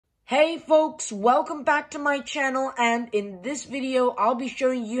Hey folks, welcome back to my channel, and in this video, I'll be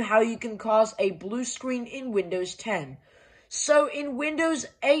showing you how you can cause a blue screen in Windows 10. So in Windows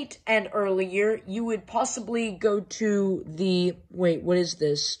 8 and earlier, you would possibly go to the, what is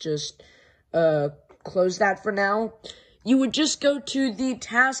this? Just, close that for now. You would just go to the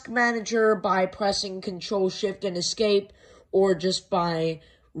Task Manager by pressing Control Shift and Escape, or just by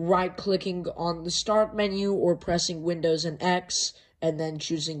right-clicking on the Start menu or pressing Windows and X, and then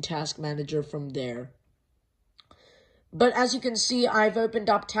choosing Task Manager from there. But as you can see, I've opened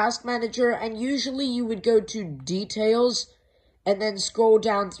up Task Manager, and usually you would go to Details, and then scroll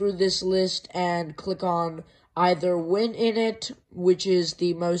down through this list and click on either WinInit, which is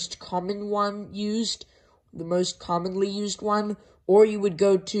the most common one used, the most commonly used one, or you would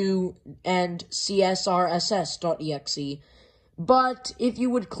go to and csrss.exe. But if you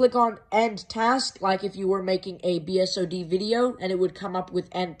would click on End Task, like if you were making a BSOD video, and it would come up with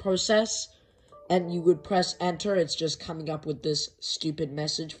End Process, and you would press Enter, it's just coming up with this stupid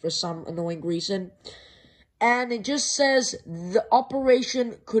message for some annoying reason. And it just says, the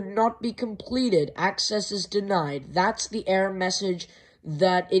operation could not be completed, access is denied. That's the error message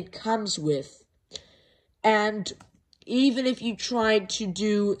that it comes with. And even if you tried to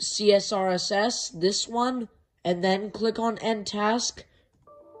do CSRSS, this one, and then click on End Task,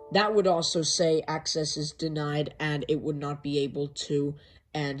 that would also say access is denied, and it would not be able to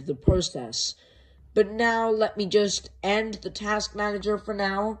end the process. But now, let me just end the Task Manager for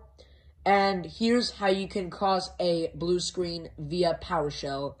now, and here's how you can cause a blue screen via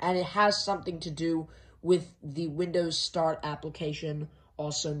PowerShell, and it has something to do with the Windows Start application,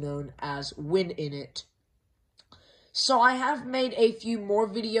 also known as WinInit. So I have made a few more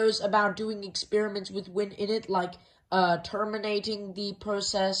videos about doing experiments with WinInit, like terminating the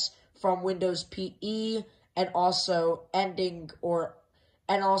process from Windows PE, and also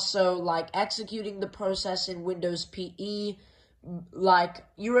like executing the process in Windows PE. Like,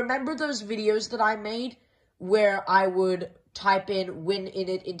 you remember those videos that I made where I would type in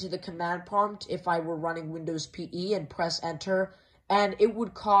WinInit into the command prompt if I were running Windows PE and press Enter, and it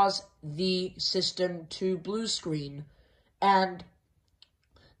would cause the system to blue screen. And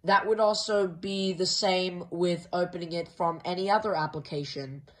that would also be the same with opening it from any other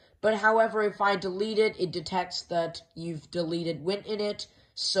application. But however, if I delete it, it detects that you've deleted WinInit,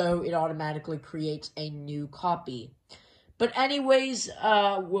 so it automatically creates a new copy. But anyways,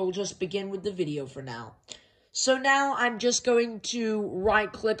 we'll just begin with the video for now. So now I'm just going to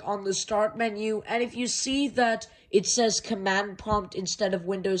right-click on the Start menu, and if you see that it says Command Prompt instead of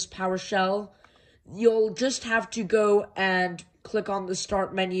Windows PowerShell, you'll just have to go and click on the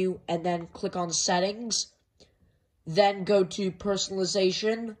Start menu, and then click on Settings, then go to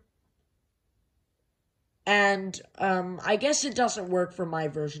Personalization, and I guess it doesn't work for my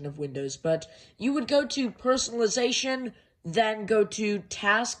version of Windows, but you would go to Personalization, then go to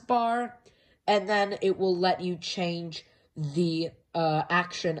Taskbar, and then it will let you change the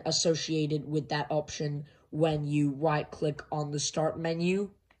action associated with that option when you right-click on the Start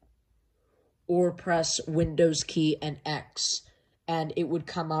menu, or press Windows key and X, and it would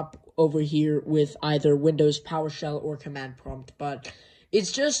come up over here with either Windows PowerShell or Command Prompt, but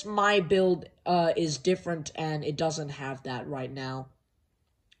it's just my build is different, and it doesn't have that right now.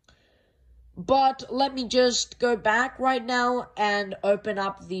 But let me just go back right now and open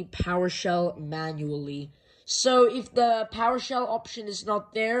up the PowerShell manually. So if the PowerShell option is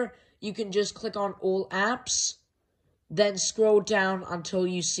not there, you can just click on All Apps, then scroll down until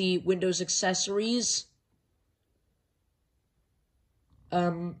you see Windows Accessories.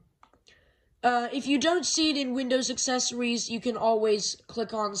 If you don't see it in Windows Accessories, you can always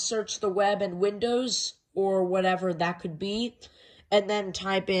click on Search the Web and Windows, or whatever that could be, and then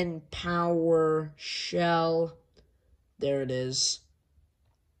type in PowerShell. There it is.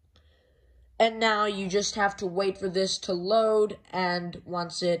 And now you just have to wait for this to load, and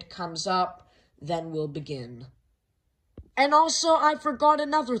once it comes up, then we'll begin. And also, I forgot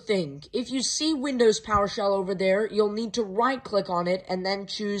another thing. If you see Windows PowerShell over there, you'll need to right-click on it and then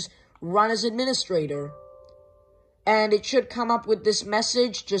choose Run as Administrator. And it should come up with this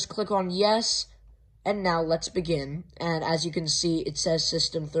message. Just click on Yes. And now let's begin. And as you can see, it says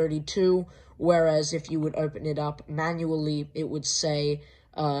System32, whereas if you would open it up manually, it would say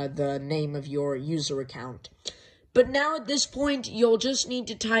the name of your user account. But now at this point, you'll just need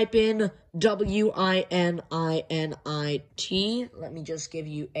to type in WININIT. Let me just give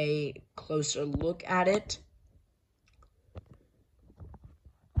you a closer look at it.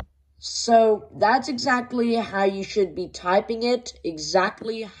 So that's exactly how you should be typing it,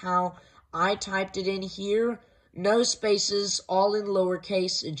 exactly how I typed it in here. No spaces, all in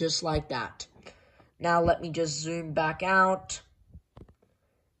lowercase, just like that. Now let me just zoom back out.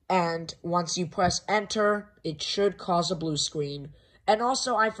 And once you press enter, it should cause a blue screen. And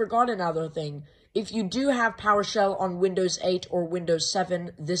also, I forgot another thing. If you do have PowerShell on Windows 8 or Windows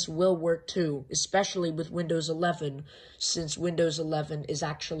 7, this will work too, especially with Windows 11, since Windows 11 is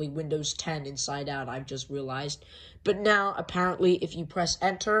actually Windows 10 inside out, I've just realized. But now, apparently, if you press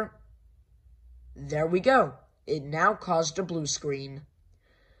enter, there we go. It now caused a blue screen.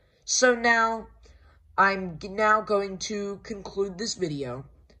 So now, I'm now going to conclude this video.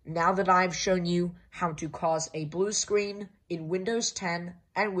 Now that I've shown you how to cause a blue screen in Windows 10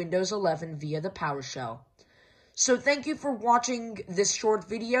 and Windows 11 via the PowerShell. So thank you for watching this short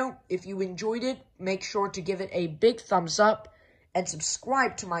video. If you enjoyed it, make sure to give it a big thumbs up and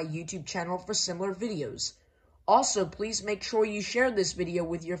subscribe to my YouTube channel for similar videos. Also, please make sure you share this video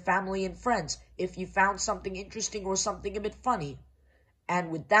with your family and friends if you found something interesting or something a bit funny.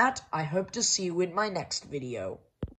 And with that, I hope to see you in my next video.